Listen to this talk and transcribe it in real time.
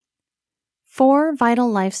4 vital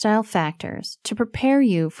lifestyle factors to prepare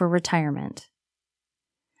you for retirement.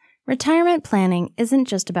 Retirement planning isn't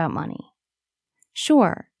just about money.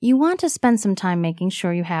 Sure, you want to spend some time making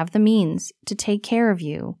sure you have the means to take care of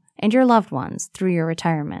you and your loved ones through your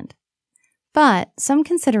retirement. But some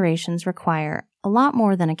considerations require a lot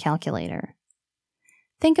more than a calculator.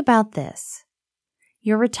 Think about this.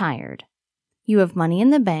 You're retired. You have money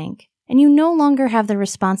in the bank, and you no longer have the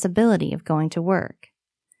responsibility of going to work.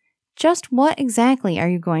 Just what exactly are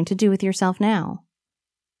you going to do with yourself now?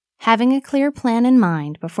 Having a clear plan in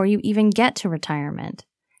mind before you even get to retirement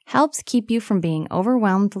helps keep you from being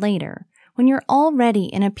overwhelmed later when you're already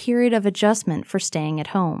in a period of adjustment for staying at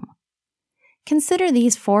home. Consider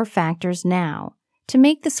these 4 factors now to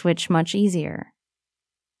make the switch much easier.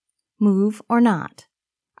 Move or not.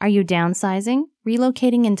 Are you downsizing,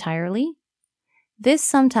 relocating entirely? This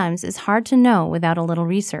sometimes is hard to know without a little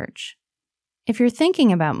research. If you're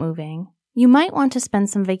thinking about moving, you might want to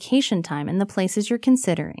spend some vacation time in the places you're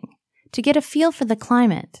considering to get a feel for the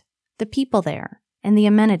climate, the people there, and the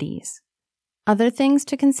amenities. Other things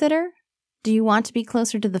to consider? Do you want to be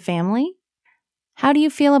closer to the family? How do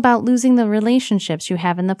you feel about losing the relationships you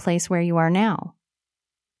have in the place where you are now?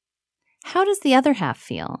 How does the other half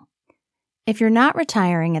feel? If you're not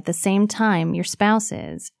retiring at the same time your spouse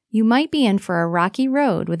is, you might be in for a rocky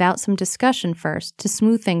road without some discussion first to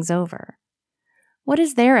smooth things over. What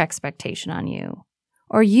is their expectation on you,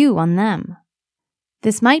 or you on them?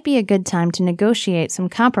 This might be a good time to negotiate some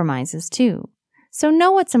compromises too, so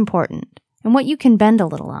know what's important and what you can bend a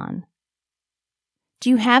little on.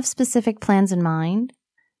 Do you have specific plans in mind?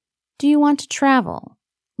 Do you want to travel,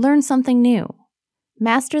 learn something new,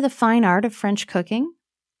 master the fine art of French cooking?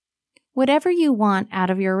 Whatever you want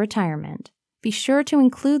out of your retirement, be sure to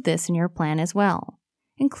include this in your plan as well,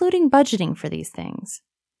 including budgeting for these things.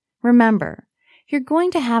 Remember, you're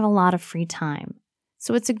going to have a lot of free time,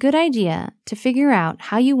 so it's a good idea to figure out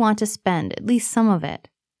how you want to spend at least some of it,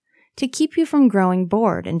 to keep you from growing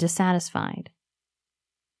bored and dissatisfied.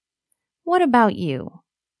 What about you?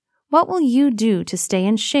 What will you do to stay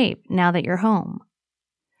in shape now that you're home?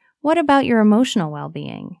 What about your emotional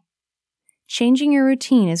well-being? Changing your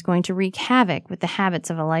routine is going to wreak havoc with the habits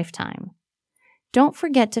of a lifetime. Don't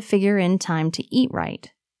forget to figure in time to eat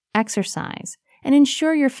right, exercise, and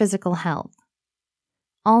ensure your physical health.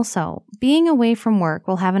 Also, being away from work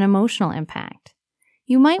will have an emotional impact.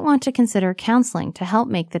 You might want to consider counseling to help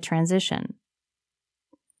make the transition.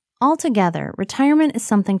 Altogether, retirement is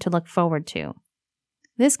something to look forward to.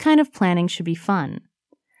 This kind of planning should be fun.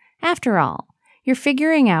 After all, you're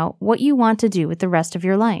figuring out what you want to do with the rest of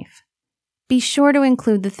your life. Be sure to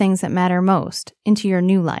include the things that matter most into your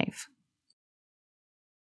new life.